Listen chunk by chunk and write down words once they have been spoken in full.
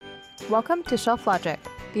Welcome to Shelf Logic,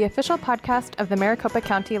 the official podcast of the Maricopa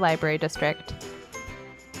County Library District.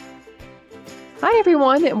 Hi,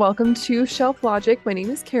 everyone, and welcome to Shelf Logic. My name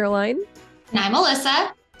is Caroline. And I'm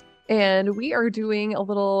Alyssa. And we are doing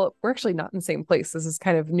we're actually not in the same place. This is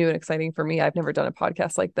kind of new and exciting for me. I've never done a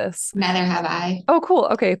podcast like this. Neither have I. Oh, cool.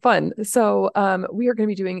 Okay, fun. So we are going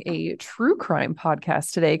to be doing a true crime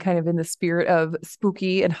podcast today, kind of in the spirit of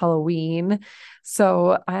spooky and Halloween.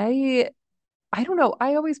 So I don't know.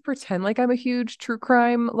 I always pretend like I'm a huge true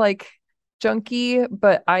crime junkie,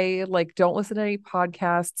 but I don't listen to any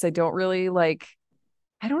podcasts. I don't really I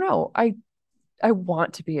don't know. I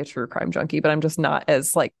want to be a true crime junkie, but I'm just not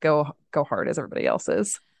as go hard as everybody else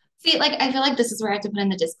is. See, I feel like this is where I have to put in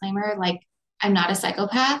the disclaimer, I'm not a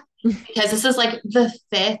psychopath, because this is the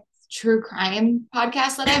fifth true crime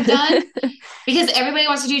podcast that I've done because everybody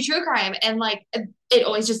wants to do true crime, and it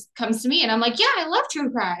always just comes to me and I'm like, yeah, I love true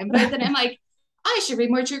crime, but then I'm like, I should read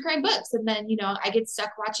more true crime books, and then I get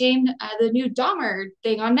stuck watching the new Dahmer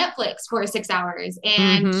thing on Netflix for 6 hours,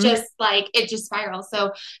 and it just spirals.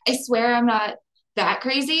 So I swear I'm not that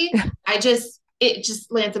crazy. It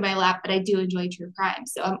just lands in my lap, but I do enjoy true crime,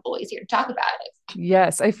 so I'm always here to talk about it.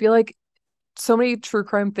 Yes, I feel like so many true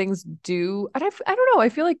crime things do, and I don't know, I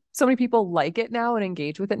feel like so many people like it now and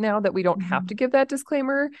engage with it now that we don't have to give that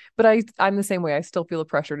disclaimer, but I'm the same way. I still feel the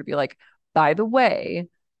pressure to be like, by the way,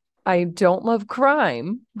 I don't love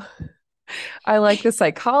crime. I like the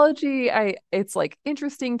psychology. It's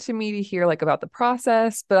interesting to me to hear about the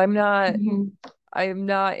process, but I'm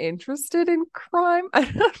not interested in crime. I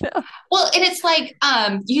don't know. Well, and it's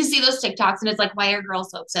you see those TikToks and it's why are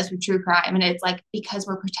girls so obsessed with true crime? And it's because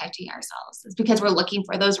we're protecting ourselves. It's because we're looking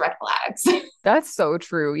for those red flags. That's so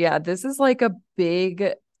true. Yeah. This is a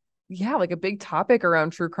big topic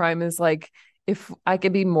around true crime is if I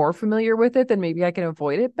could be more familiar with it, then maybe I can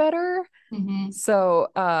avoid it better. So,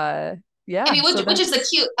 yeah. I mean, which is a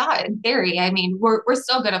cute thought in theory. I mean, we're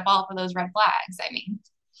still going to fall for those red flags. I mean,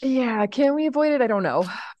 yeah. Can we avoid it? I don't know,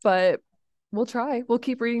 but we'll try. We'll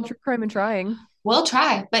keep reading true crime and trying. We'll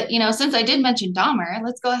try. But, since I did mention Dahmer,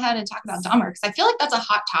 let's go ahead and talk about Dahmer, because I feel like that's a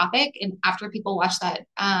hot topic. And after people watch that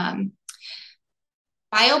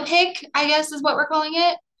biopic, I guess is what we're calling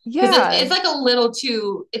it. Yeah, it's a little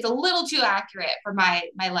too accurate for my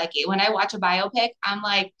liking. When I watch a biopic, I'm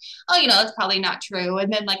like, oh, it's probably not true.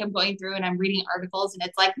 And then I'm going through and I'm reading articles and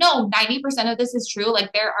it's no, 90% of this is true.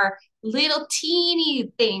 There are little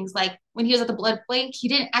teeny things, when he was at the blood bank, he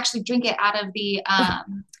didn't actually drink it out of the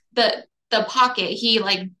pocket. He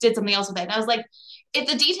did something else with it. And I was like, if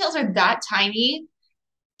the details are that tiny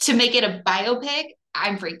to make it a biopic,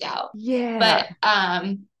 I'm freaked out. Yeah. But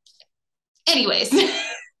anyways.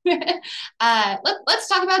 Let's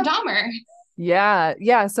talk about Dahmer.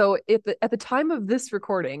 Yeah. So at the time of this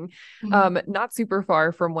recording, not super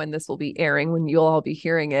far from when this will be airing, when you'll all be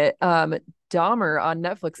hearing it, Dahmer on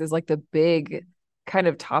Netflix is the big kind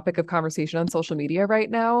of topic of conversation on social media right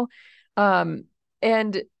now.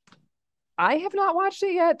 And I have not watched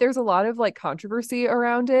it yet. There's a lot of controversy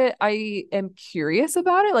around it. I am curious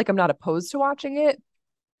about it. I'm not opposed to watching it,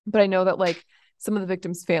 but I know that some of the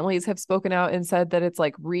victims' families have spoken out and said that it's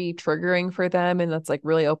re-triggering for them, and that's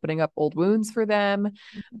really opening up old wounds for them.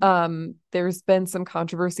 There's been some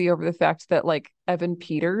controversy over the fact that Evan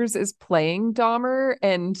Peters is playing Dahmer,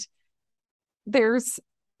 and this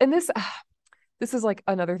is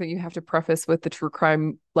another thing you have to preface with the true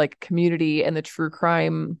crime community and the true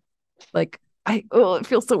crime it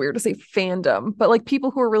feels so weird to say fandom, but people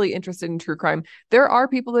who are really interested in true crime. There are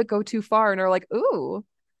people that go too far and are ooh,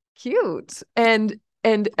 cute, and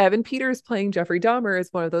Evan Peters playing Jeffrey Dahmer is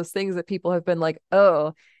one of those things that people have been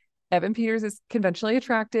oh, Evan Peters is conventionally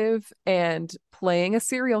attractive, and playing a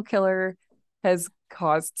serial killer has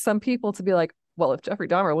caused some people to be well, if Jeffrey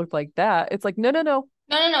Dahmer looked like that, it's no. No.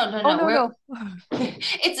 No.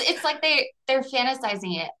 It's they're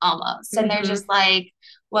fantasizing it almost, and they're just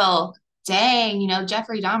well, dang,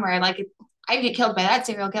 Jeffrey Dahmer, I get killed by that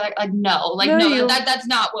serial killer. No, that's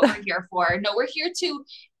not what we're here for. No, we're here to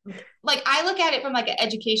I look at it from an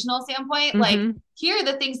educational standpoint. Here are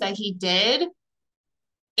the things that he did.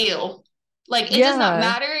 Ew. It does not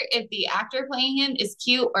matter if the actor playing him is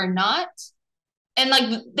cute or not. And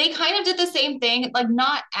they kind of did the same thing,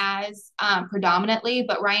 not as predominantly,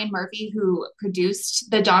 but Ryan Murphy, who produced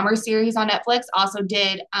the Dahmer series on Netflix, also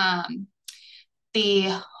did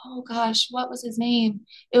what was his name?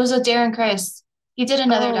 It was with Darren Criss. He did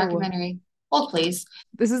another documentary. Hold, please.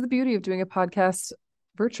 This is the beauty of doing a podcast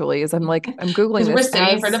virtually, is I'm Googling this. We're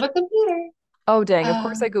sitting in front of a computer. Oh, dang. Of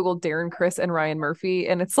course I Googled Darren Criss and Ryan Murphy,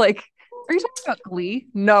 and it's are you talking about Glee?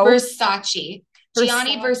 No. Versace.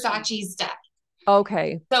 Gianni Versace's death.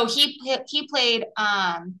 Okay. So he played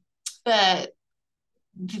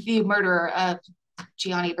the murderer of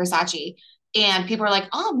Gianni Versace. And people are like,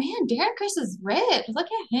 oh man, Darren Criss is ripped. Look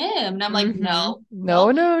at him. And I'm like, Mm-hmm. no,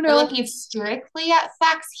 No, no, no, we're no. looking strictly at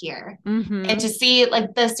facts here. And Mm-hmm. to see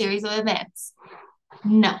like the series of events.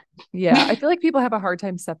 No. Yeah. I feel like people have a hard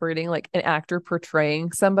time separating like an actor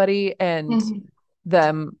portraying somebody and Mhm.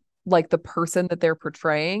 them, like the person that they're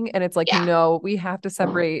portraying. And it's like, Yeah. no, we have to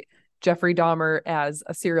separate Jeffrey Dahmer as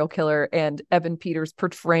a serial killer and Evan Peters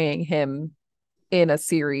portraying him in a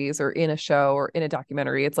series or in a show or in a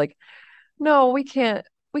documentary. It's like, no, we can't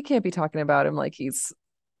be talking about him like he's,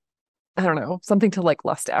 I don't know, something to like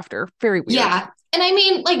lust after. Very weird. Yeah. And I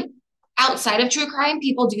mean, like outside of true crime,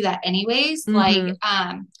 people do that anyways. Like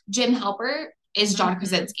Mm-hmm. Jim Halpert is John Mm-hmm.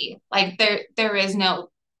 Krasinski. Like there is no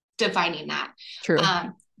defining that. True.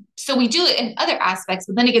 Um, so we do it in other aspects,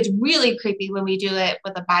 but then it gets really creepy when we do it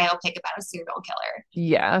with a biopic about a serial killer.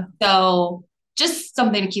 Yeah. So just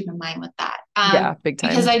something to keep in mind with that. Yeah, big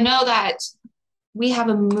Because time. I know that we have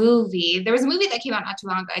a movie. There was a movie that came out not too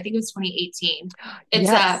long ago. I think it was 2018. It's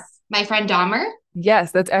Yes. My Friend Dahmer.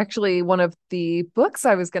 Yes, that's actually one of the books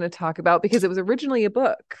I was going to talk about because it was originally a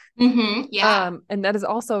book. Yeah. And that is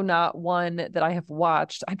also not one that I have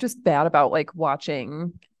watched. I'm just bad about like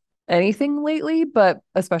watching anything lately, but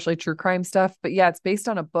especially true crime stuff. But yeah, it's based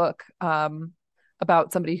on a book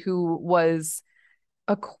about somebody who was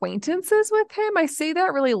acquaintances with him. I say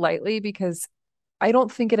that really lightly because I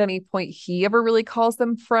don't think at any point he ever really calls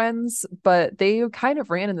them friends, but they kind of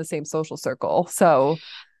ran in the same social circle. So,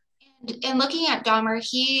 And looking at Dahmer,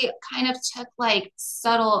 he kind of took like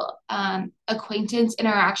subtle acquaintance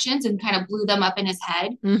interactions and kind of blew them up in his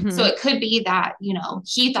head. So mhm, it could be that,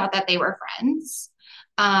 he thought that they were friends,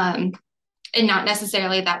 um, and not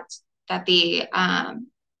necessarily that the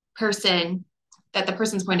person that the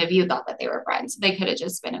person's point of view thought that they were friends. They could have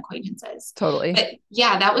just been acquaintances. totally. But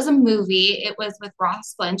yeah, that was a movie. It was with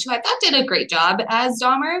Ross Lynch, who I thought did a great job as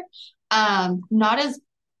Dahmer. Not as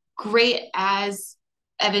great as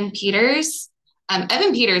Evan Peters.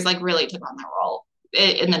 Evan Peters like really took on that role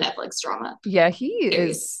in the Netflix drama Yeah, he series.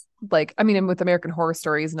 is like, I mean, and with American Horror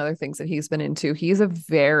Stories and other things that he's been into, he's a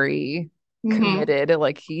very Mm-hmm. committed,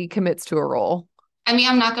 like he commits to a role. I mean,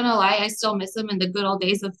 I'm not gonna lie, I still miss him in the good old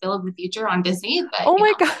days of Phil of the Future on Disney, but Oh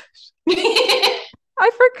my God, I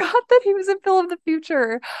forgot that he was in Phil of the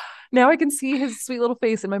Future. Now I can see his sweet little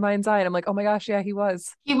face in my mind's eye, and I'm like, oh my gosh, yeah, he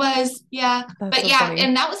was. he was, yeah. That's But so yeah, funny.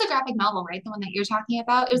 and that was a graphic novel, right? The one that you're talking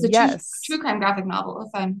about. It was a true Yes, crime graphic novel,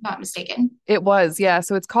 if I'm not mistaken. it was. Yeah,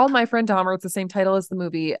 so it's called My Friend Dahmer. It's the same title as the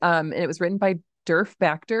movie. And it was written by Derf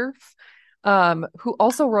Backderf, who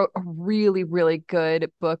also wrote a really, really good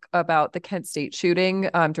book about the Kent State shooting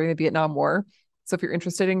during the Vietnam War. So if you're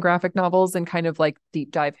interested in graphic novels and kind of like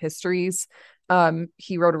deep dive histories,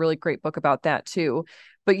 he wrote a really great book about that too.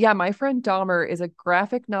 But yeah, My Friend Dahmer is a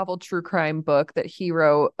graphic novel true crime book that he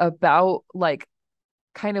wrote about like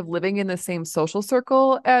kind of living in the same social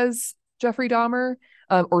circle as Jeffrey Dahmer,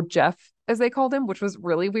 or Jeff, as they called him, which was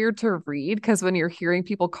really weird to read because when you're hearing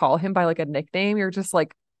people call him by like a nickname, you're just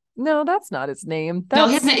like, no, that's not his name. No,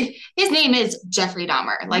 That's, his name is Jeffrey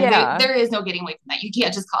Dahmer. Like yeah, there is no getting away from that. You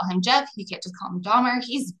can't just call him Jeff. You can't just call him Dahmer.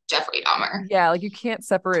 He's Jeffrey Dahmer. yeah, like you can't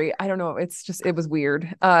separate. I don't know. It's just, it was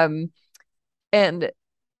weird. And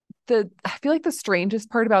I feel like the strangest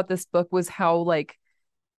part about this book was how like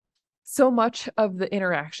so much of the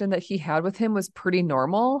interaction that he had with him was pretty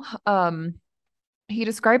normal. He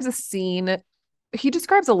describes a scene, he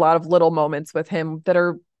describes a lot of little moments with him that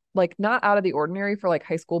are like not out of the ordinary for like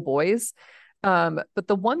high school boys. But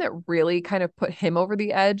the one that really kind of put him over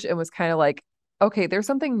the edge and was kind of like, okay, there's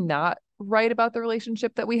something not right about the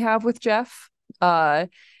relationship that we have with Jeff. Uh,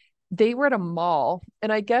 they were at a mall,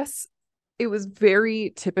 and I guess it was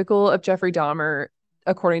very typical of Jeffrey Dahmer,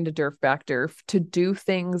 according to Derf Backderf, to do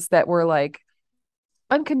things that were like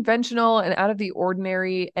unconventional and out of the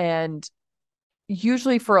ordinary and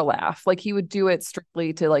usually for a laugh. Like he would do it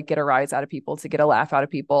strictly to like get a rise out of people, to get a laugh out of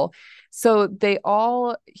people. So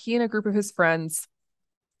he and a group of his friends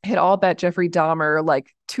had all bet Jeffrey Dahmer like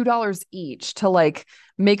 $2 each to like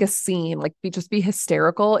make a scene, like be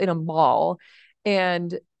hysterical in a mall.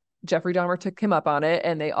 And Jeffrey Dahmer took him up on it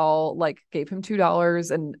and they all like gave him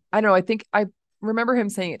 $2. And I don't know, I think I remember him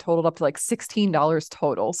saying it totaled up to like $16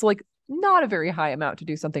 total. So like not a very high amount to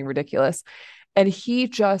do something ridiculous. And he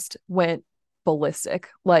just went ballistic,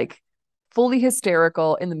 like fully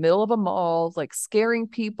hysterical in the middle of a mall, like scaring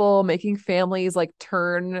people, making families like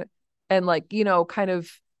turn and like, kind of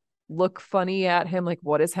look funny at him, like,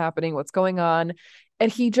 what is happening? What's going on?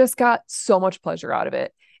 And he just got so much pleasure out of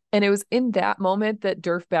it. And it was in that moment that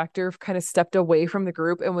Durf Backderf kind of stepped away from the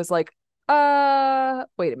group and was like,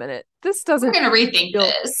 wait a minute. This We're doesn't gonna rethink feel,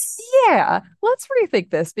 this. yeah, let's rethink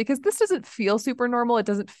this because this doesn't feel super normal. It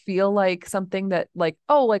doesn't feel like something that like,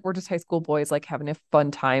 oh, like we're just high school boys, like having a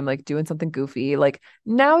fun time, like doing something goofy. Like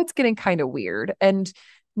now it's getting kind of weird. And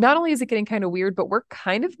not only is it getting kind of weird, but we're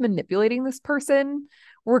kind of manipulating this person.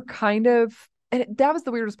 We're kind of, and that was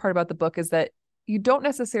the weirdest part about the book is that you don't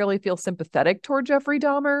necessarily feel sympathetic toward Jeffrey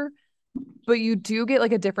Dahmer, but you do get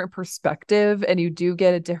like a different perspective and you do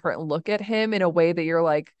get a different look at him in a way that you're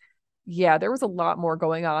like, yeah, there was a lot more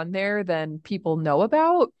going on there than people know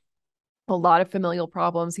about. A lot of familial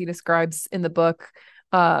problems he describes in the book,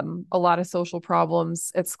 a lot of social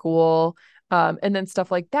problems at school, and then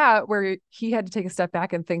stuff like that where he had to take a step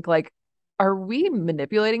back and think like, are we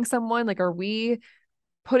manipulating someone? Like, are we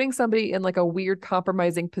putting somebody in like a weird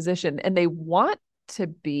compromising position and they want to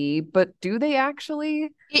be, but do they actually?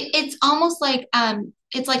 It's almost like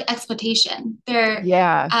it's like exploitation. They're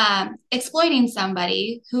Yeah. exploiting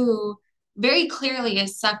somebody who very clearly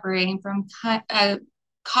is suffering from a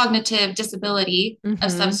cognitive disability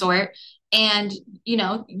of some Mm-hmm. sort, and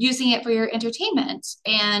using it for your entertainment.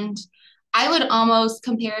 And I would almost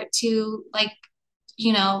compare it to like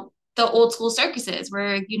the old school circuses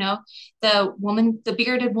where the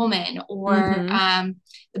bearded woman, or Mm-hmm.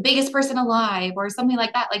 the biggest person alive, or something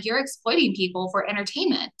like that. Like you're exploiting people for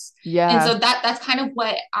entertainment. And Yeah. so that's kind of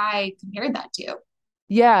what I compared that to.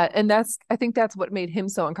 Yeah, and I think that's what made him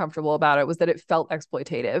so uncomfortable about it was that it felt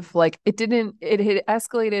exploitative. Like it had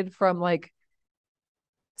escalated from like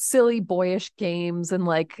silly boyish games and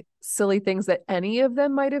like silly things that any of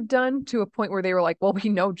them might have done to a point where they were like, well, we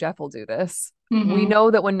know Jeff will do this. We Mm-hmm.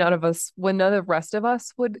 know that when none of the rest of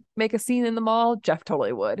us would make a scene in the mall, Jeff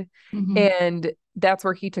totally would. Mm-hmm. And that's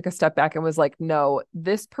where he took a step back and was like, no,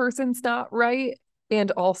 this person's not right. And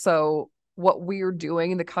also what we're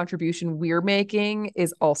doing and the contribution we're making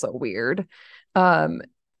is also weird. Um,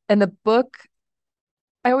 and the book,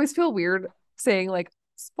 I always feel weird saying like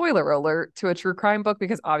spoiler alert to a true crime book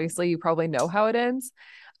because obviously you probably know how it ends.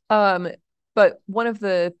 Um, but one of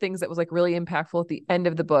the things that was like really impactful at the end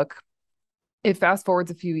of the book, it fast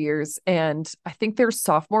forwards a few years, and I think they're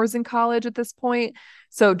sophomores in college at this point.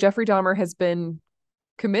 So Jeffrey Dahmer has been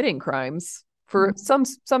committing crimes for some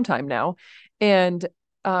time now, and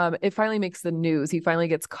it finally makes the news. He finally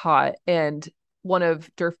gets caught, and one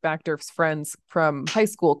of Durf Backderf's friends from high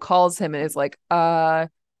school calls him and is like,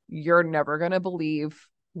 you're never gonna believe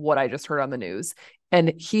what I just heard on the news."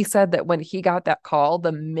 And he said that when he got that call,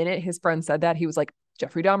 the minute his friend said that, he was like,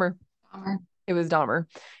 Jeffrey Dahmer. Bummer. It was Dahmer.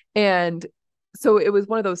 And so it was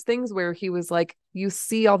one of those things where he was like, you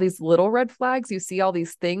see all these little red flags, you see all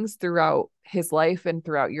these things throughout his life and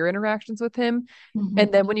throughout your interactions with him. And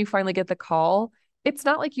Mm-hmm. then when you finally get the call, it's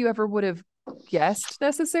not like you ever would have guessed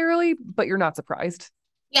necessarily, but you're not surprised.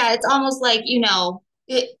 Yeah, it's almost like, in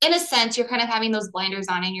a sense, you're kind of having those blinders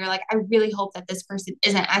on and you're like, I really hope that this person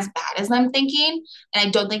isn't as bad as I'm thinking. And I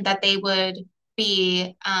don't think that they would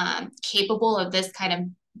be capable of this kind of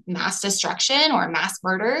mass destruction or mass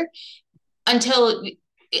murder until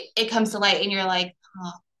it comes to light and you're like,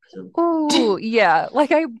 oh, poop. Oh, yeah.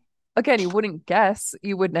 Like again, you wouldn't guess.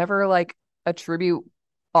 You would never like attribute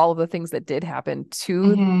all of the things that did happen to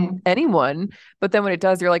Mm-hmm. anyone. But then when it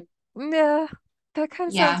does, you're like, nah, that kind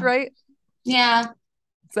of sounds Yeah. right. Yeah.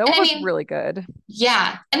 So that And one I was mean, really good.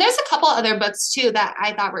 yeah. And there's a couple other books too that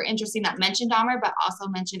I thought were interesting that mentioned Dahmer, but also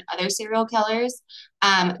mentioned other serial killers.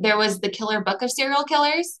 There was The Killer Book of Serial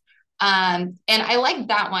Killers. And I like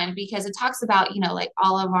that one because it talks about, like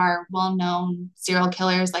all of our well-known serial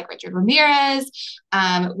killers like Richard Ramirez.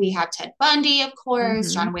 We have Ted Bundy, of course,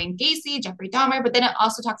 Mm-hmm. John Wayne Gacy, Jeffrey Dahmer, but then it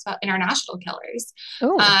also talks about international killers.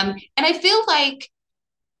 Oh, And I feel like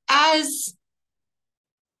as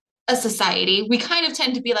a society, we kind of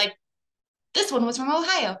tend to be like, this one was from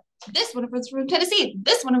Ohio. This one was from Tennessee.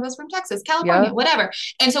 This one was from Texas, yeah. California, whatever.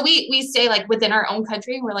 And so we stay like within our own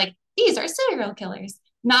country and we're like, these are serial killers,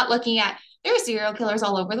 not looking at there are serial killers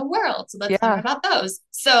all over the world. So let's learn Yeah. about those.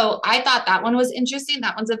 So I thought that one was interesting.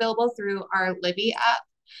 That one's available through our Libby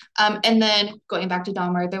app. And then going back to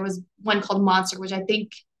Dahmer, there was one called Monster, which I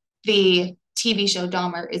think the TV show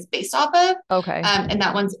Dahmer is based off of. Okay. And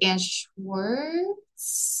that one's Ann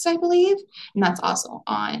Schwartz, I believe. And that's also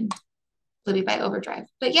on Libby by Overdrive.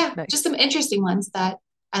 But yeah, just Nice. some interesting ones that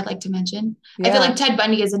I'd like to mention. I feel Yeah. like Ted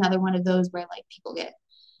Bundy is another one of those where like people get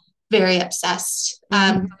very obsessed.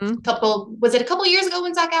 Mm-hmm. Was it a couple years ago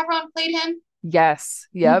when Zac Efron played him? Yes.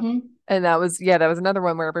 Yep. Mm-hmm. And that was another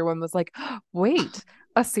one where everyone was like, wait,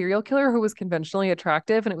 a serial killer who was conventionally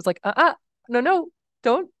attractive. And it was like, no,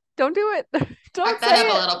 don't Don't do it. Don't Back that say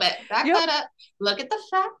up a it. little bit. Back Yep. that up. Look at the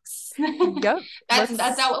facts. Yep.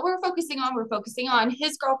 That's not what we're focusing on. We're focusing on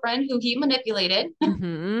his girlfriend who he manipulated.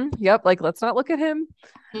 Yep. Like, let's not look at him.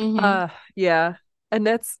 Mm-hmm. Yeah. And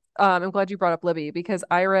that's I'm glad you brought up Libby because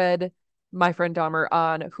I read My Friend Dahmer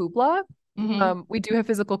on Hoopla. Mm-hmm. We do have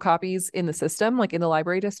physical copies in the system, like in the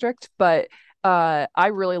library district, but I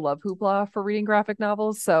really love Hoopla for reading graphic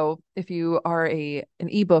novels. So if you are an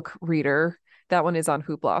ebook reader, that one is on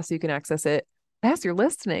Hoopla, so you can access it as you're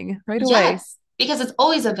listening right away. Yes, because it's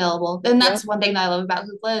always available. And Yep. that's one thing that I love about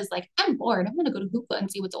Hoopla is like, I'm bored. I'm going to go to Hoopla and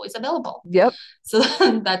see what's always available. Yep. So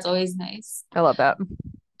that's always nice. I love that.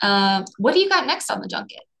 What do you got next on the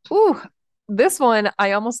junket? Ooh, this one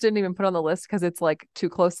I almost didn't even put on the list because it's like too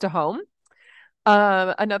close to home.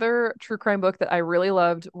 Another true crime book that I really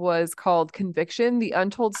loved was called Conviction: The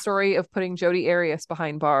Untold Story of Putting Jodi Arias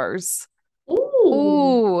Behind Bars. Ooh,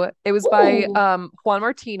 Ooh, it was by ooh. Juan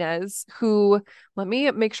Martinez, who, let me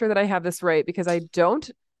make sure that I have this right because I don't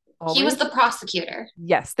He was always. the prosecutor.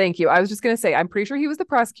 Yes, thank you. I was just gonna say I'm pretty sure he was the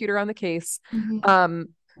prosecutor on the case. Mm-hmm. Um,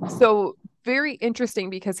 so very interesting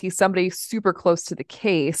because he's somebody super close to the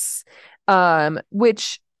case,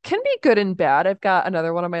 which can be good and bad. I've got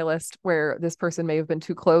another one on my list where this person may have been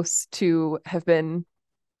too close to have been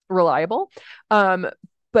reliable. Um,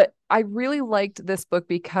 but I really liked this book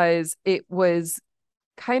because it was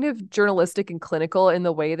kind of journalistic and clinical in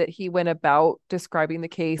the way that he went about describing the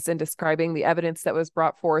case and describing the evidence that was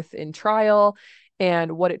brought forth in trial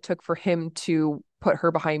and what it took for him to put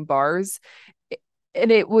her behind bars.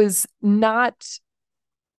 And it was not,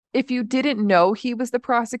 if you didn't know he was the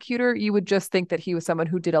prosecutor, you would just think that he was someone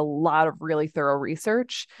who did a lot of really thorough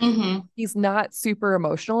research. Mm-hmm. He's not super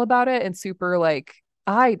emotional about it and super like,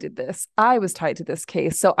 I did this. I was tied to this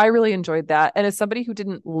case. So I really enjoyed that. And as somebody who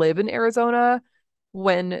didn't live in Arizona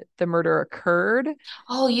when the murder occurred,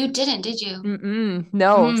 Oh, you didn't, did you?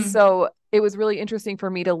 no. Mm. So it was really interesting for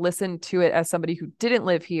me to listen to it as somebody who didn't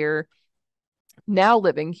live here, now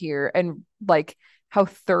living here, and like how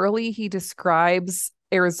thoroughly he describes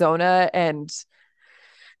Arizona and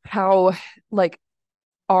how like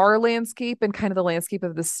our landscape and kind of the landscape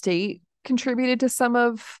of the state contributed to some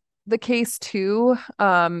of the case too.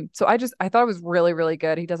 So I thought it was really, really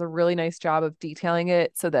good. He does a really nice job of detailing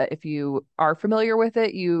it so that if you are familiar with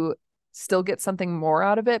it, you still get something more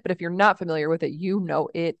out of it. But if you're not familiar with it, you know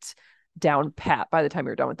it down pat by the time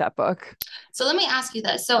you're done with that book. So let me ask you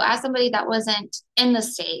this. So as somebody that wasn't in the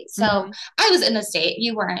state, so Mm-hmm. I was in the state,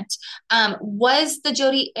 you weren't. Was the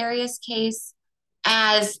Jodi Arias case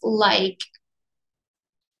as like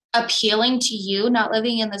appealing to you not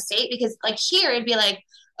living in the state? Because like here it'd be like,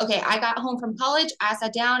 okay, I got home from college, I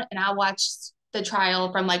sat down and I watched the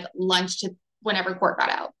trial from like lunch to whenever court got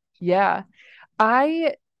out. Yeah.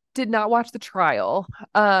 I did not watch the trial,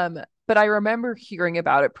 but I remember hearing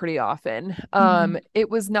about it pretty often. Mm-hmm. It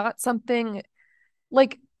was not something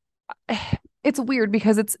like it's weird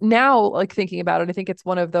because it's now like thinking about it, I think it's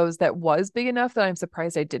one of those that was big enough that I'm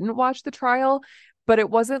surprised I didn't watch the trial, but it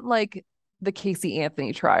wasn't like the Casey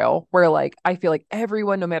Anthony trial where like I feel like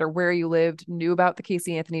everyone, no matter where you lived, knew about the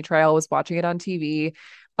Casey Anthony trial, was watching it on TV.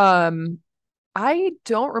 Um, I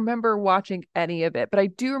don't remember watching any of it, but I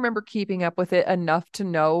do remember keeping up with it enough to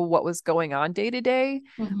know what was going on day to day.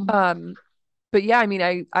 Mm-hmm. Um, but yeah, I mean,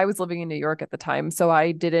 I was living in New York at the time, so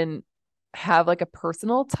I didn't have like a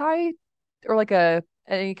personal tie or like a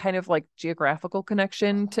any kind of like geographical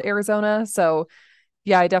connection to Arizona. So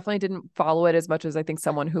yeah, I definitely didn't follow it as much as I think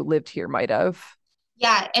someone who lived here might have.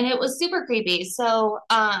 Yeah, and it was super creepy. So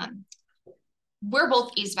we're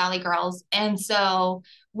both East Valley girls. And so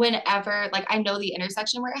whenever, like, I know the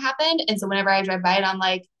intersection where it happened. And so whenever I drive by it, I'm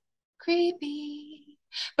like, creepy.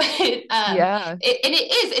 But Yeah. and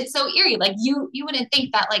it is, it's so eerie. Like you wouldn't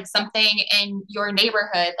think that like something in your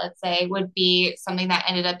neighborhood, let's say, would be something that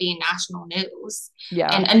ended up being national news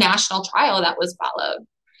Yeah. and a national trial that was followed.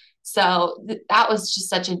 So that was just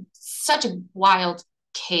such a wild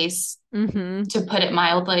case, Hmm. to put it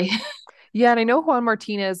mildly. Yeah, and I know Juan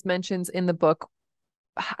Martinez mentions in the book,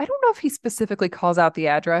 I don't know if he specifically calls out the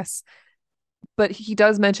address, but he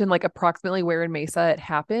does mention like approximately where in Mesa it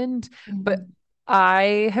happened. But Mm-hmm.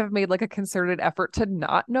 I have made like a concerted effort to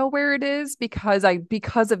not know where it is because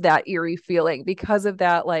of that eerie feeling, because of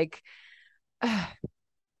that like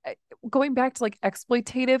going back to like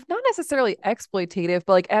exploitative, not necessarily exploitative,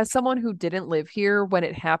 but like as someone who didn't live here when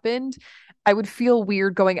it happened, I would feel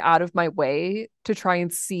weird going out of my way to try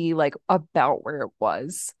and see like about where it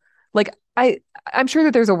was. Like I'm sure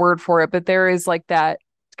that there's a word for it, but there is like that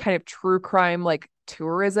kind of true crime like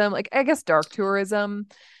tourism, like I guess dark tourism,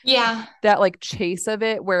 Yeah. that like chase of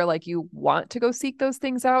it where like you want to go seek those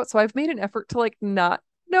things out. So I've made an effort to like not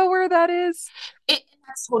know where that is.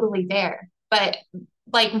 That's totally fair. But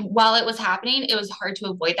like while it was happening, it was hard to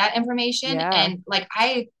avoid that information. Yeah. And like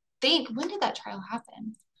I think, when did that trial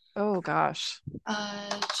happen? Oh gosh.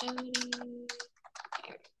 Jody.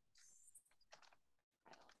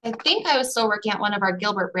 I think I was still working at one of our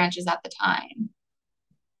Gilbert branches at the time.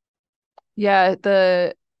 Yeah,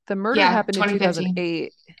 the murder Yeah, happened in 2015.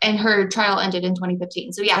 2008. And her trial ended in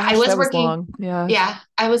 2015. So yeah, Gosh, I was that was working. long. Yeah. Yeah,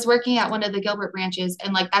 I was working at one of the Gilbert branches,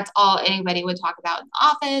 and like that's all anybody would talk about in the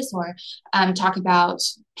office, or talk about.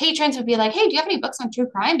 Patrons would be like, "Hey, do you have any books on true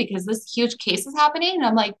crime? Because this huge case is happening." And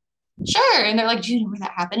I'm like, "Sure." And they're like, "Do you know where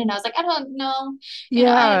that happened?" And I was like, "I don't know.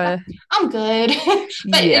 Yeah. I'm good."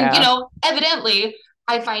 But Yeah. you know, evidently,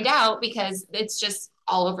 I find out because it's just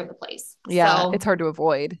all over the place. Yeah, So it's hard to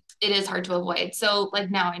avoid. it is hard to avoid. So like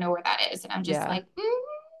now I know where that is, and I'm just Yeah. like,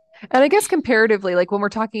 And I guess comparatively, like when we're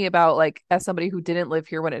talking about like as somebody who didn't live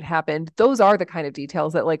here when it happened, those are the kind of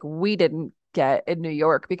details that like we didn't get in New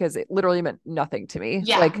York because it literally meant nothing to me.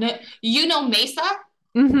 yeah, Like, no, you know, Mesa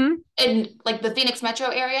mm-hmm. in like the Phoenix metro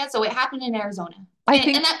area. So it happened in Arizona. I And,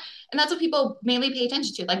 think, and that's what people mainly pay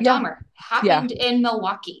attention to. Like yeah, Dahmer yeah. happened in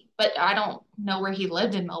Milwaukee, but I don't know where he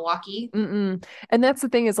lived in Milwaukee. Mm-mm. And that's the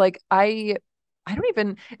thing is like I don't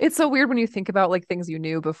even, it's so weird when you think about like things you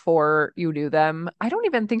knew before you knew them. I don't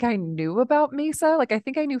even think I knew about Mesa. Like I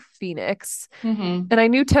think I knew Phoenix Mm-hmm. and I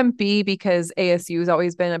knew Tempe because ASU has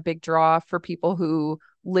always been a big draw for people who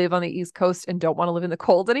live on the East Coast and don't want to live in the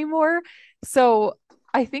cold anymore. So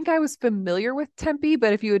I think I was familiar with Tempe,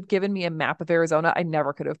 but if you had given me a map of Arizona, I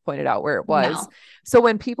never could have pointed out where it was. No. So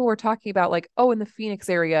when people were talking about like, oh, in the Phoenix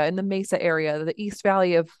area, in the Mesa area, the East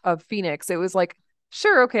Valley of Phoenix, it was like,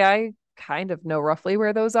 sure, okay, I kind of know roughly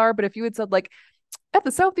where those are. But if you had said like at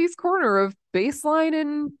the southeast corner of Baseline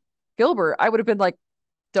and Gilbert, I would have been like,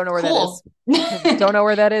 don't know where Cool. that is. Don't know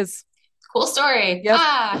where that is. Cool story. Yep.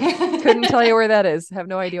 Ah. Couldn't tell you where that is. Have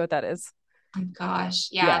no idea what that is. Gosh.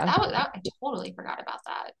 Yeah, Yeah. that I totally forgot about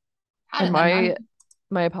that. How And did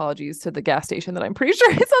my apologies to the gas station that I'm pretty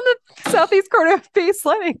sure is on the southeast corner of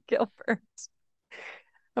Baseline and Gilbert.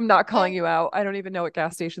 I'm not calling you out. I don't even know what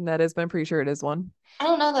gas station that is, but I'm pretty sure it is one. I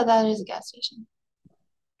don't know that that is a gas station.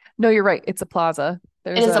 No, you're right. It's a plaza.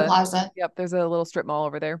 It is a plaza. Yep, there's a little strip mall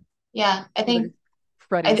over there. Yeah, I think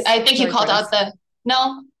Freddy's. I think you Sorry, called Freddy's. out the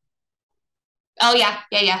no. Oh yeah.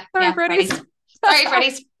 Sorry, Freddy's. Sorry,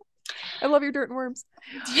 Freddy's. I love your dirt and worms.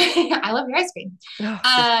 I love your ice cream.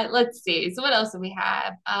 Oh, Let's see. So what else do we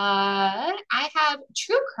have? I have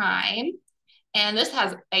true crime, and this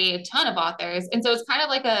has a ton of authors, and so it's kind of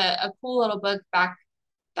like a cool little book back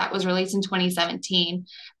that was released in 2017.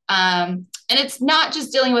 And it's not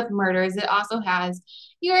just dealing with murders; it also has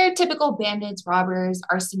your typical bandits, robbers,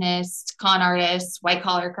 arsonists, con artists, white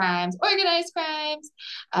collar crimes, organized crimes,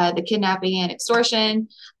 the kidnapping and extortion.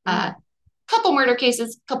 Couple murder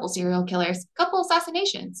cases, couple serial killers, couple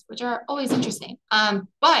assassinations, which are always interesting.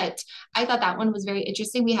 But I thought that one was very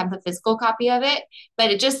interesting. We have the physical copy of it,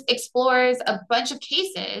 but it just explores a bunch of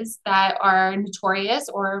cases that are notorious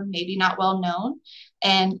or maybe not well known,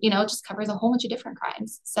 and you know, just covers a whole bunch of different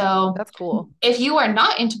crimes. So that's cool. if you are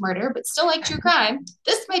not into murder but still like true crime,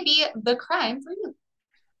 this might be the crime for you.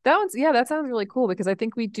 That sounds really cool because I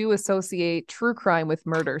think we do associate true crime with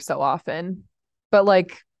murder so often. But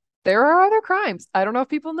like there are other crimes. I don't know if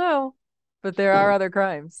people know, but there are other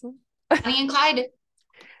crimes. Bonnie and Clyde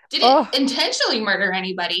didn't intentionally murder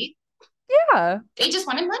anybody. Yeah. They just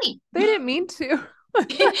wanted money. They didn't mean to. They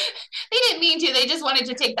didn't mean to. They just wanted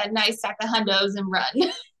to take that nice stack of hundos and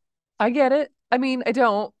run. I get it. I mean, I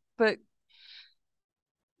don't, but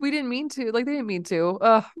we didn't mean to. Like they didn't mean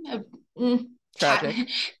to. Tragic.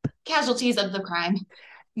 Casualties of the crime.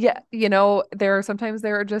 Yeah, you know, there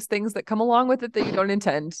are just things that come along with it that you don't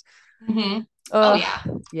intend. Mm-hmm. Oh yeah.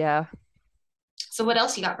 Yeah. So what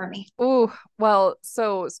else you got for me? Oh, well,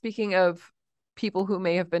 so speaking of people who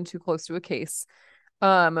may have been too close to a case,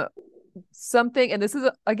 something, and this is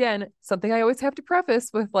again something I always have to preface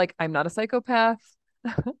with like, I'm not a psychopath.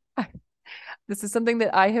 This is something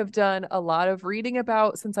that I have done a lot of reading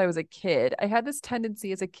about since I was a kid. I had this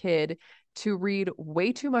tendency as a kid to read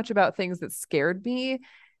way too much about things that scared me.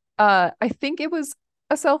 I think it was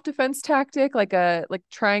a self-defense tactic, like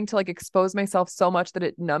trying to like expose myself so much that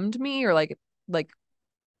it numbed me or like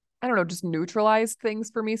I don't know, just neutralized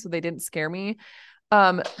things for me so they didn't scare me.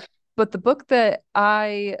 But the book that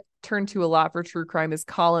I turn to a lot for true crime is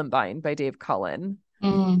Columbine by Dave Cullen.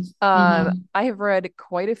 I have read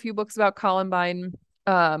quite a few books about Columbine.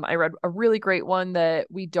 I read a really great one that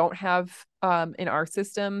we don't have in our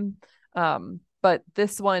system. But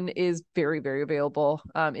this one is very, very available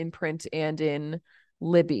in print and in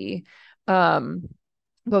Libby,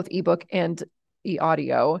 both ebook and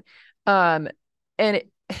e-audio. And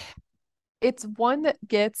it's one that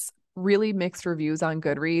gets really mixed reviews on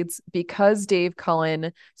Goodreads because Dave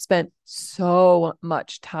Cullen spent so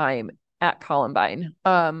much time at Columbine.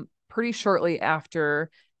 Pretty shortly after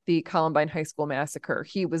the Columbine High School massacre,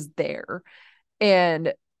 he was there.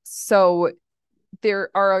 And so there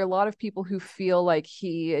are a lot of people who feel like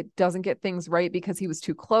he doesn't get things right because he was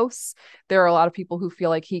too close. There are a lot of people who feel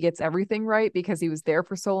like he gets everything right because he was there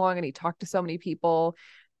for so long and he talked to so many people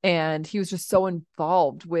and he was just so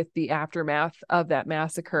involved with the aftermath of that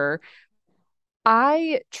massacre.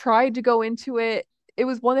 I tried to go into it. It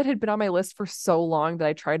was one that had been on my list for so long that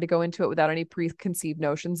I tried to go into it without any preconceived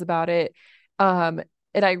notions about it. And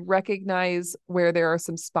I recognize where there are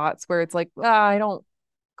some spots where it's like, I don't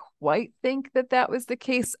quite think that that was the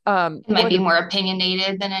case. It might be more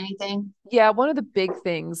opinionated than anything. Yeah, one of the big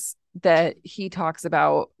things that he talks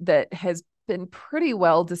about that has been pretty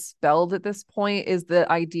well dispelled at this point is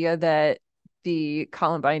the idea that the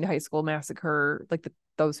Columbine High School massacre, like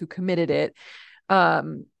those who committed it,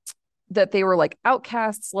 that they were like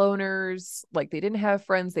outcasts, loners, like they didn't have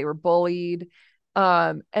friends, they were bullied.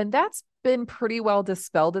 And that's been pretty well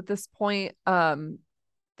dispelled at this point.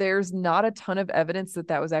 There's not a ton of evidence that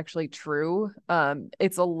that was actually true.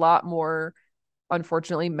 It's a lot more,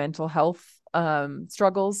 unfortunately, mental health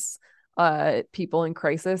struggles, people in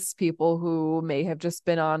crisis, people who may have just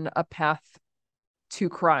been on a path to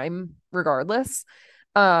crime regardless.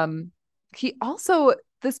 He also,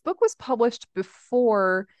 this book was published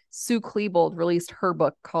before Sue Klebold released her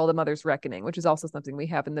book called A Mother's Reckoning, which is also something we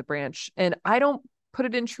have in the branch. And I don't put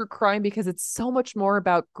it in true crime because it's so much more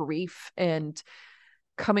about grief and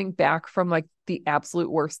coming back from like the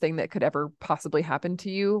absolute worst thing that could ever possibly happen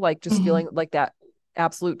to you, like just feeling like that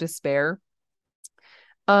absolute despair.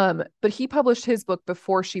 But he published his book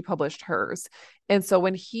before she published hers. And so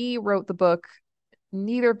when he wrote the book,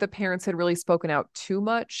 neither of the parents had really spoken out too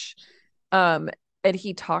much. And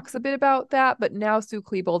he talks a bit about that, but now Sue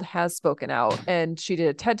Klebold has spoken out and she did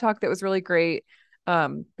a TED Talk that was really great.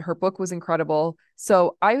 Her book was incredible.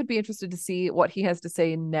 So I would be interested to see what he has to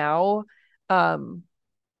say now.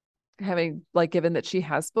 Having like given that she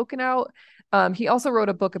has spoken out. He also wrote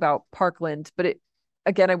a book about Parkland, but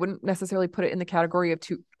again, I wouldn't necessarily put it in the category of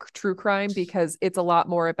true crime because it's a lot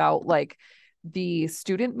more about like the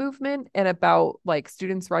student movement and about like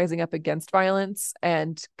students rising up against violence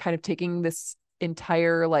and kind of taking this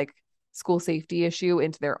entire like school safety issue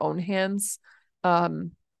into their own hands.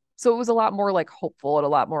 So it was a lot more like hopeful and a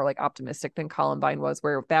lot more like optimistic than Columbine was,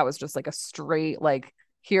 where that was just like a straight like,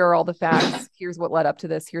 here are all the facts, here's what led up to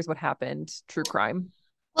this, here's what happened, true crime.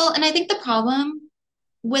 Well, and I think the problem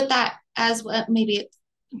with that, as what maybe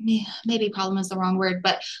problem is the wrong word,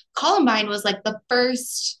 but Columbine was like the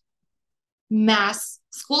first mass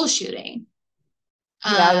school shooting.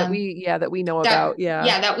 That we know about.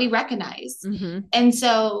 That we recognize. And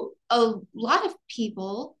so a lot of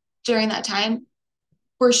people during that time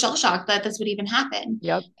were shell shocked that this would even happen.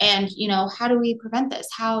 Yep. And, how do we prevent this?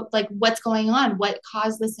 How, like, what's going on? What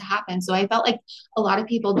caused this to happen? So I felt like a lot of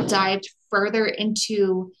people dived further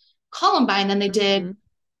into Columbine than they did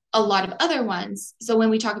a lot of other ones. So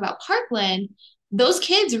when we talk about Parkland, those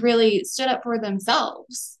kids really stood up for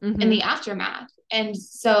themselves in the aftermath. And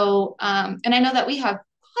so, and I know that we have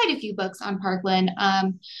quite a few books on Parkland.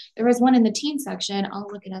 There was one in the teen section. I'll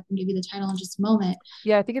look it up and give you the title in just a moment.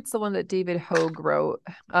 Yeah, I think it's the one that David Hogue wrote.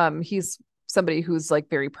 He's somebody who's like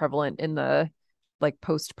very prevalent in the like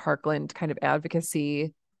post Parkland kind of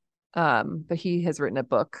advocacy. But he has written a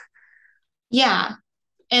book. Yeah.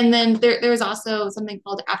 And then there's also something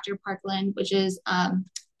called After Parkland, which is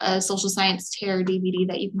a social science terror DVD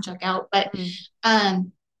that you can check out. But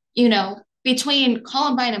between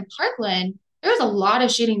Columbine and Parkland, there was a lot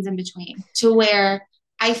of shootings in between, to where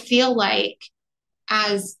I feel like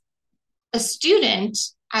as a student,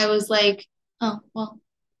 I was like, oh, well,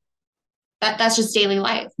 that's just daily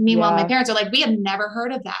life. Meanwhile, my parents are like, we have never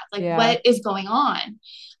heard of that. Like, what is going on?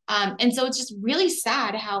 And so it's just really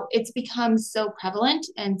sad how it's become so prevalent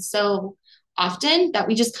and so often that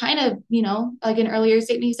we just kind of, like an earlier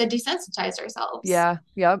statement, you said, desensitized ourselves. Yeah.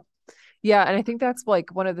 Yep. Yeah. And I think that's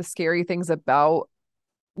like one of the scary things about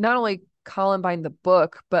not only Columbine, the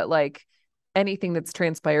book, but like anything that's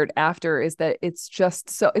transpired after is that it's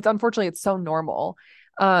unfortunately it's so normal.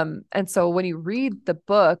 And so when you read the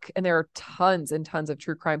book, and there are tons and tons of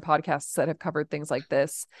true crime podcasts that have covered things like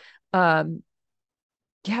this,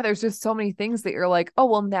 yeah, there's just so many things that you're like, oh,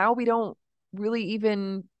 well, now we don't really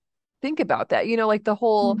even think about that. Like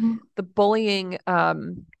Mhm. the bullying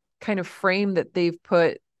kind of frame that they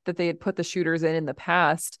had put the shooters in the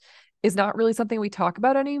past is not really something we talk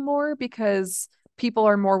about anymore because people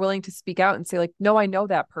are more willing to speak out and say like, no, I know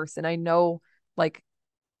that person. I know like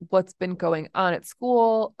what's been going on at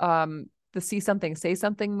school. The see something, say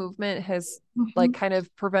something movement has like Mhm. kind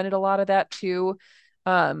of prevented a lot of that too.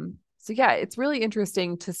 So yeah, it's really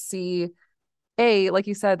interesting to see like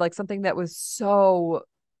you said, like something that was so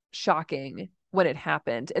shocking when it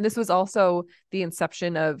happened. And this was also the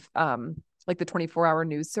inception of like the 24-hour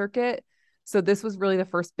news circuit. So this was really the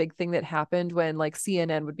first big thing that happened when like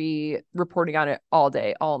CNN would be reporting on it all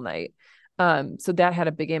day, all night. So that had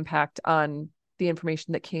a big impact on the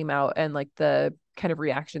information that came out and like the kind of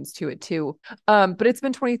reactions to it too. But it's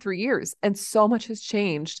been 23 years and so much has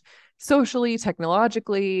changed socially,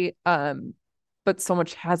 technologically, but so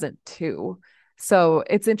much hasn't too. So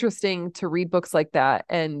it's interesting to read books like that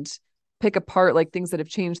and pick apart like things that have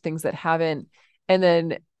changed, things that haven't. And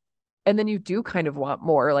then you do kind of want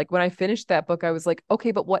more. Like when I finished that book, I was like,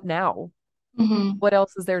 okay, but what now? Mhm. What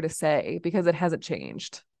else is there to say? Because it hasn't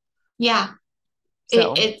changed. Yeah. It,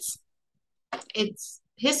 So it's it's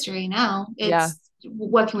history now. yeah, It's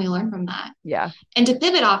what can we learn from that? yeah. And to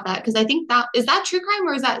pivot off that, because I think that is that true crime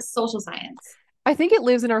or is that social science? I think it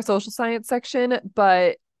lives in our social science section,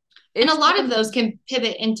 but And a it's lot of one those can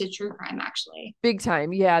pivot into true crime, actually. big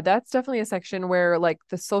time. Yeah, that's definitely a section where like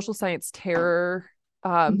the social science terror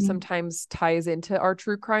Mhm. sometimes ties into our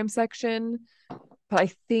true crime section. But I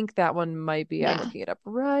think that one might be, I'm Yeah. looking it up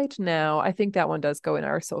right now. I think that one does go in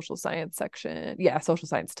our social science section. Yeah, social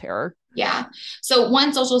science terror. Yeah. So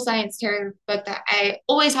one social science terror book that I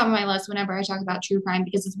always have on my list whenever I talk about true crime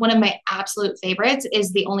because it's one of my absolute favorites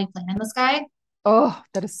is The Only Plane in the Sky. Oh,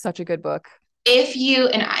 that is such a good book. If you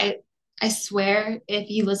and I swear if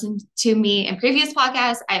you listen to me in previous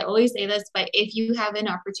podcasts, I always say this, but if you have an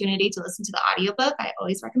opportunity to listen to the audiobook, I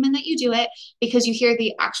always recommend that you do it because you hear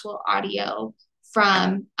the actual audio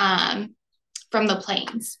from the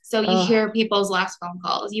planes. So you Oh, hear people's last phone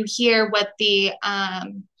calls. You hear what the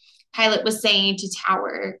pilot was saying to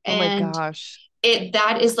Tower, oh my and gosh. it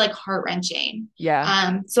that is like heart wrenching.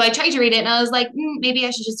 Yeah. So I tried to read it, and I was like, maybe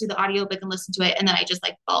I should just do the audiobook and listen to it, and then I just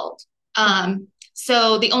like bawled.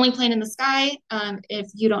 So the only plane in the sky, if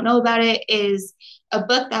you don't know about it, is a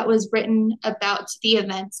book that was written about the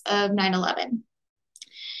events of 9/11.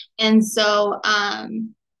 And so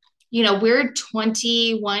we're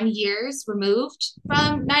 21 years removed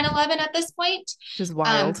from 9/11 at this point, Just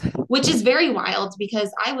wild. which is very wild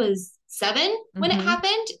because I was 7 when it Mm-hmm.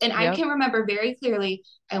 happened. And I Yep. can remember very clearly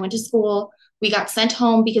I went to school. We got sent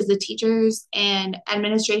home because the teachers and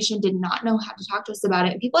administration did not know how to talk to us about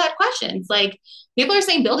it. And people had questions. Like, people are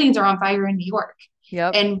saying buildings are on fire in New York.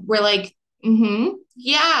 Yep. And we're like,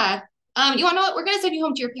 yeah. You want to know what? We're going to send you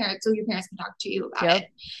home to your parents so your parents can talk to you about it. Yep.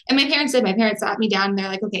 And my parents did. My parents sat me down and they're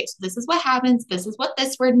like, okay, so this is what happens. This is what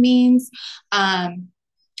this word means.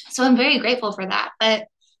 So I'm very grateful for that. But,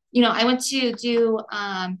 I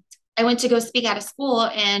went to go speak at a school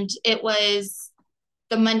and it was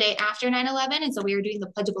the Monday after 9/11. And so we were doing the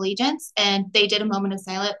Pledge of Allegiance and they did a moment of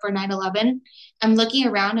silence for 9/11. I'm looking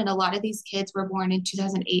around and a lot of these kids were born in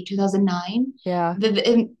 2008, 2009. Yeah.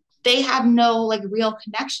 They have no like real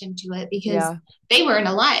connection to it because Yeah. they weren't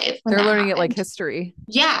alive when They're that learning it like happened. history.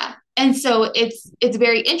 Yeah. And so it's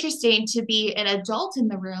very interesting to be an adult in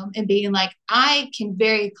the room and being like, I can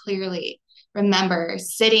very clearly remember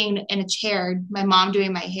sitting in a chair, my mom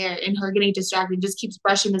doing my hair and her getting distracted, just keeps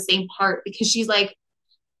brushing the same part because she's like,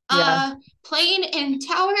 Yeah. plane in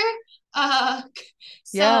tower. Uh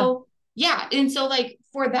Yeah. so yeah. And so like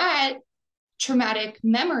for that traumatic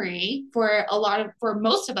memory for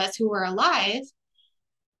most of us who were alive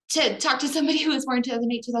to talk to somebody who was born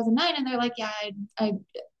 2008, 2009, and they're like, yeah, I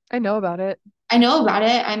I know about it. I know about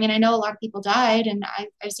it. I mean, I know a lot of people died, and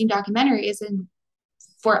I've seen documentaries, and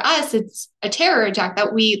for us, it's a terror attack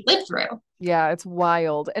that we lived through. Yeah, it's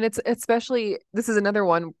wild. And it's especially, this is another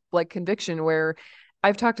one like conviction where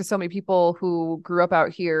I've talked to so many people who grew up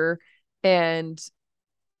out here and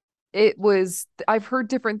I've heard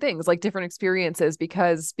different things, like different experiences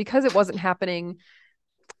because it wasn't happening.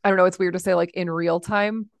 I don't know, it's weird to say like in real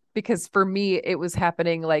time because for me it was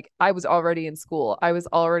happening like I was already in school. I was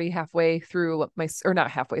already halfway through or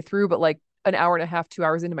not halfway through, but like an hour and a half, 2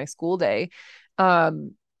 hours into my school day.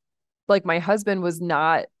 Um, like my husband was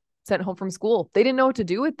not sent home from school. They didn't know what to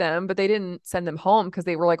do with them, but they didn't send them home because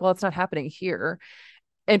they were like, well, it's not happening here.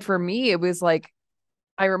 And for me, it was like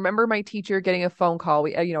I remember my teacher getting a phone call.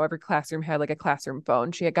 We, every classroom had like a classroom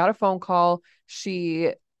phone. She had got a phone call.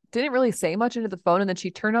 She didn't really say much into the phone. And then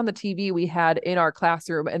she turned on the TV we had in our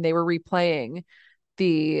classroom and they were replaying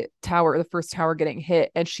the first tower getting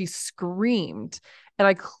hit. And she screamed. And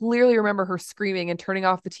I clearly remember her screaming and turning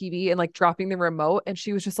off the TV and like dropping the remote. And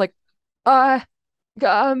she was just like, uh,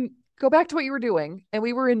 go back to what you were doing. And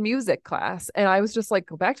we were in music class. And I was just like,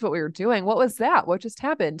 go back to what we were doing. What was that? What just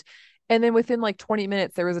happened? And then within like 20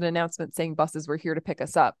 minutes, there was an announcement saying buses were here to pick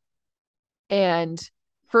us up. And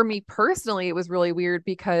for me personally, it was really weird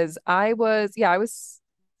because I was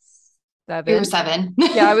 7. You were 7.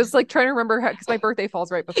 Yeah, I was like trying to remember because my birthday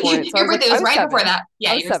falls right before it. So Your birthday was right 7. before that.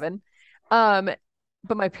 Yeah, I was 7.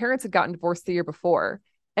 But my parents had gotten divorced the year before.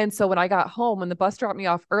 And so when I got home, when the bus dropped me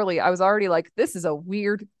off early, I was already like, this is a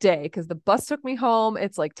weird day because the bus took me home.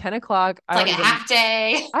 It's like 10 o'clock. It's like a half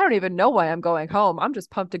day. I don't even know why I'm going home. I'm just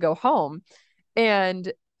pumped to go home.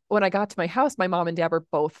 And when I got to my house, my mom and dad were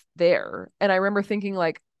both there. And I remember thinking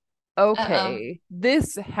like, okay,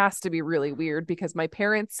 this has to be really weird because my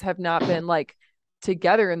parents have not been like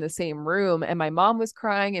together in the same room. And my mom was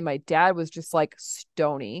crying and my dad was just like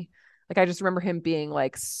stony. Like I just remember him being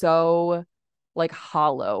like so like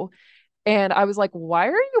hollow. And I was like, why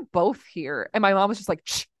are you both here? And my mom was just like,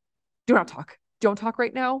 shh, do not talk. Don't talk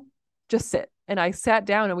right now. Just sit. And I sat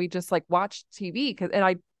down and we just like watched TV and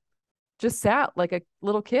I just sat like a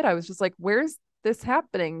little kid. I was just like, where's this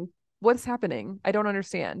happening? What's happening? I don't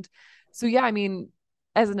understand. So yeah, I mean,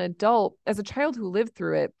 as an adult, as a child who lived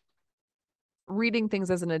through it, reading things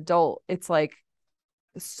as an adult, it's like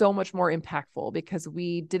so much more impactful because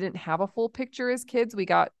we didn't have a full picture as kids. We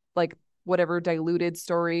got like whatever diluted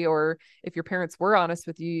story, or if your parents were honest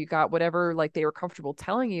with you, you got whatever like they were comfortable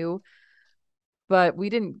telling you, but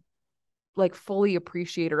we didn't like fully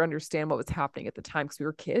appreciate or understand what was happening at the time because we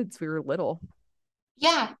were kids, we were little.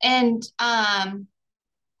 Yeah. And how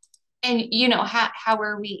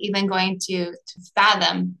are we even going to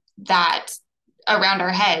fathom that around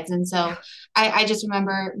our heads? And so I just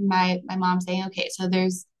remember my mom saying, okay, so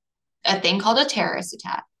there's a thing called a terrorist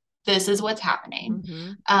attack. This is what's happening.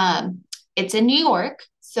 Mm-hmm. It's in New York.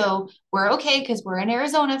 So we're okay because we're in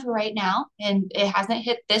Arizona for right now. And it hasn't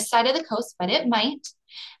hit this side of the coast, but it might.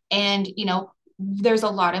 And, there's a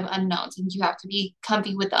lot of unknowns and you have to be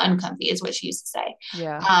comfy with the uncomfy is what she used to say.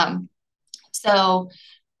 Yeah. So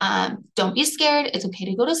don't be scared. It's okay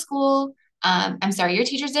to go to school. I'm sorry your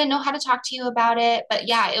teachers didn't know how to talk to you about it. But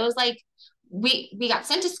yeah, it was like we got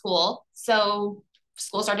sent to school. So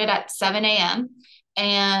school started at 7 a.m.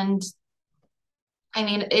 And I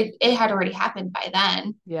mean, it had already happened by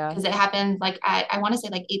then. Yeah. Because it happened like I want to say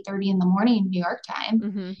like 8:30 in the morning, New York time.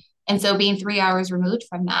 Mm-hmm. And so being 3 hours removed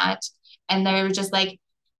from that, and they were just like,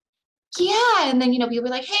 yeah. And then, people were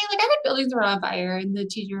like, hey, like I heard buildings were on fire. And the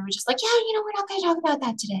teacher was just like, yeah, we're not going to talk about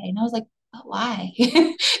that today. And I was like, but why?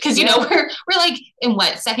 Because, we're like in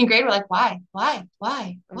what, second grade? We're like, why?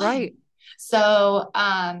 Right. So,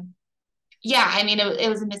 yeah, I mean, it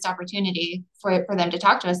was a missed opportunity for them to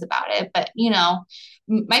talk to us about it. But,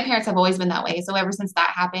 my parents have always been that way. So ever since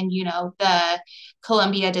that happened, the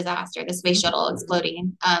Columbia disaster, the space shuttle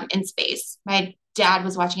exploding in space, my dad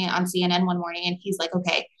was watching it on CNN one morning and he's like,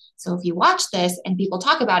 okay, so if you watch this and people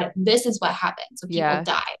talk about it, this is what happened. So people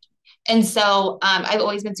died. And so I've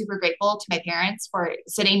always been super grateful to my parents for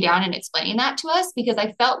sitting down and explaining that to us because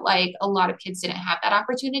I felt like a lot of kids didn't have that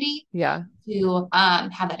opportunity to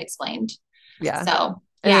have that explained. Yeah. So,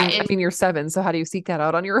 yeah. I mean, you're 7. So how do you seek that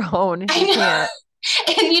out on your own? I know.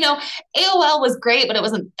 And, AOL was great, but it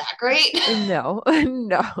wasn't that great. No.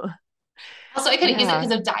 Also, I couldn't use it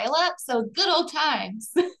because of dial-up. So good old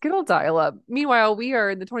times. Good old dial-up. Meanwhile, we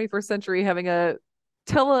are in the 21st century having a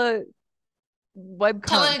web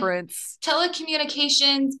conference,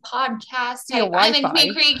 telecommunications podcast. I'm in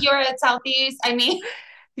Queen Creek, you're at Southeast. I mean,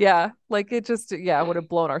 yeah, like it just would have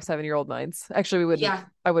blown our 7-year-old minds. Actually,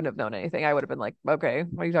 I wouldn't have known anything. I would have been like, okay,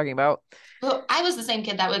 what are you talking about? Well, I was the same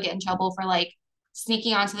kid that would get in trouble for like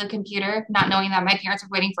sneaking onto the computer, not knowing that my parents were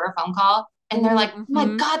waiting for a phone call. And they're like, oh my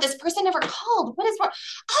God, this person never called. What is wrong?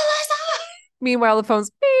 Meanwhile, the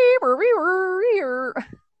phone's I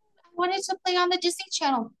wanted to play on the Disney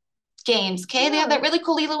Channel games. Okay, they have that really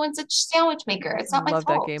cool Lilo and Stitch sandwich maker. It's not my fault.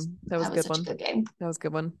 Love that game. That was a good one. Good game. That was a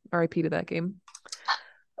good one. R.I.P. to that game.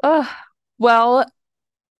 Well,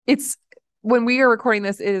 it's when we are recording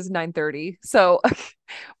this, it is 9:30. So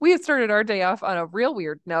we have started our day off on a real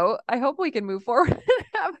weird note. I hope we can move forward and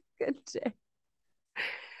have a good day.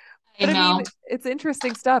 But I mean, it's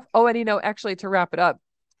interesting stuff. Oh, and actually to wrap it up,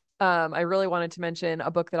 I really wanted to mention a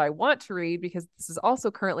book that I want to read because this is also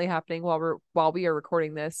currently happening while we are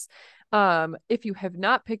recording this. If you have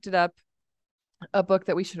not picked it up, a book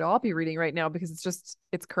that we should all be reading right now because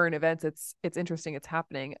it's current events. It's interesting. It's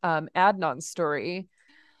happening. Adnan's story.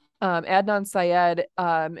 Adnan Syed,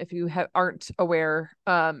 if you aren't aware,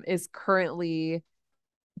 is currently,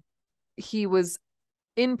 he was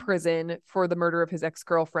in prison for the murder of his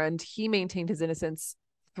ex-girlfriend. He maintained his innocence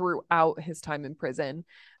throughout his time in prison.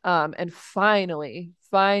 And finally,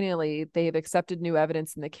 they've accepted new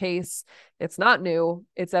evidence in the case. It's not new.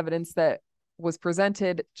 It's evidence that was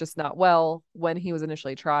presented, just not well, when he was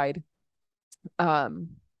initially tried.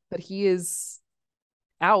 But he is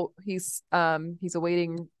out. He's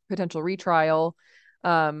awaiting potential retrial.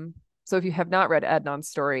 So if you have not read Adnan's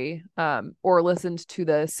story, or listened to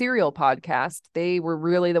the Serial podcast, they were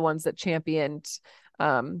really the ones that championed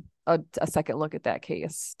a second look at that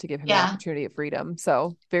case to give him the opportunity of freedom.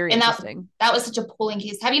 So very interesting. That was such a pulling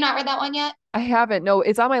case. Have you not read that one yet? I haven't. No,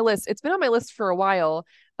 it's on my list. It's been on my list for a while.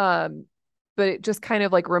 But it just kind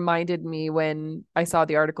of like reminded me when I saw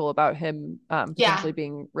the article about him potentially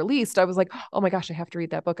being released. I was like, oh my gosh, I have to read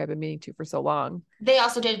that book. I've been meaning to for so long. They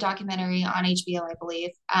also did a documentary on HBO, I believe.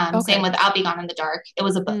 Same with I'll Be Gone in the Dark. It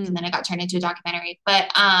was a book and then it got turned into a documentary.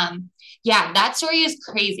 But that story is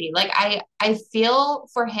crazy. Like I feel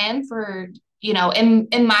for him for,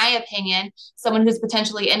 in my opinion, someone who's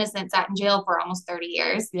potentially innocent sat in jail for almost 30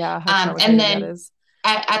 years. Yeah. And then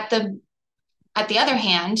at the other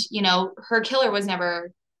hand, her killer was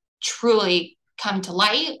never truly come to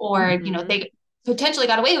light, or, they potentially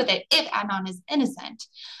got away with it if Adnan is innocent.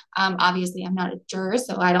 Obviously, I'm not a juror,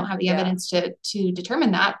 so I don't have the evidence to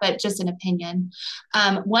determine that, but just an opinion.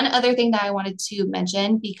 One other thing that I wanted to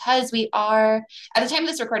mention, because we are, at the time of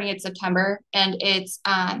this recording, it's September, and it's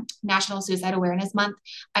National Suicide Awareness Month.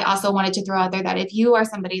 I also wanted to throw out there that if you are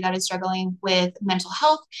somebody that is struggling with mental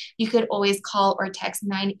health, you could always call or text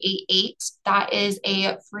 988. That is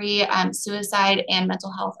a free suicide and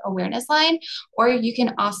mental health awareness line. Or you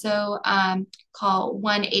can also call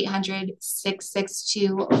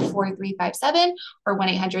 1-800-662-4357 or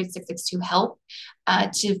 1-800-662-HELP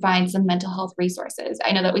to find some mental health resources.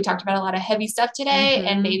 I know that we talked about a lot of heavy stuff today,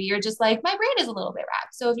 and maybe you're just like, my brain is a little bit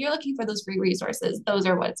wrapped. So if you're looking for those free resources, those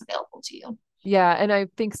are what's available to you. Yeah. And I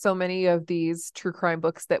think so many of these true crime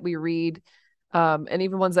books that we read, and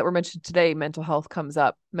even ones that were mentioned today, mental health comes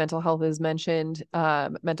up. Mental health is mentioned.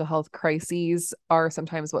 Mental health crises are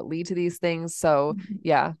sometimes what lead to these things. So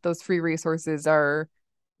those free resources are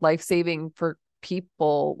life-saving for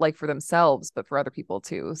people, like for themselves, but for other people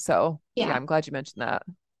too. So I'm glad you mentioned that.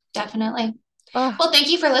 Definitely. Well, thank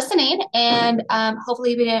you for listening, and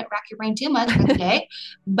hopefully we didn't rack your brain too much for the day,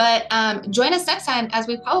 but join us next time as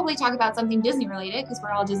we probably talk about something Disney related, because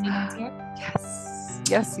we're all Disney nerds here.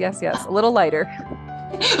 Yes. A little lighter.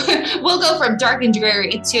 We'll go from dark and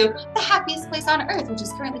dreary to the happiest place on earth, which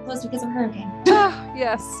is currently closed because of a hurricane.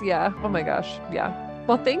 Yes. Yeah. Oh my gosh. Yeah.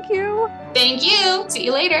 Well, thank you. Thank you. See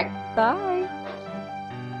you later. Bye.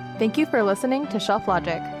 Thank you for listening to Shelf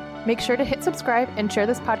Logic. Make sure to hit subscribe and share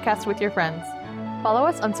this podcast with your friends. Follow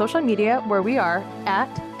us on social media where we are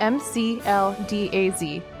at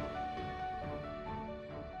MCLDAZ.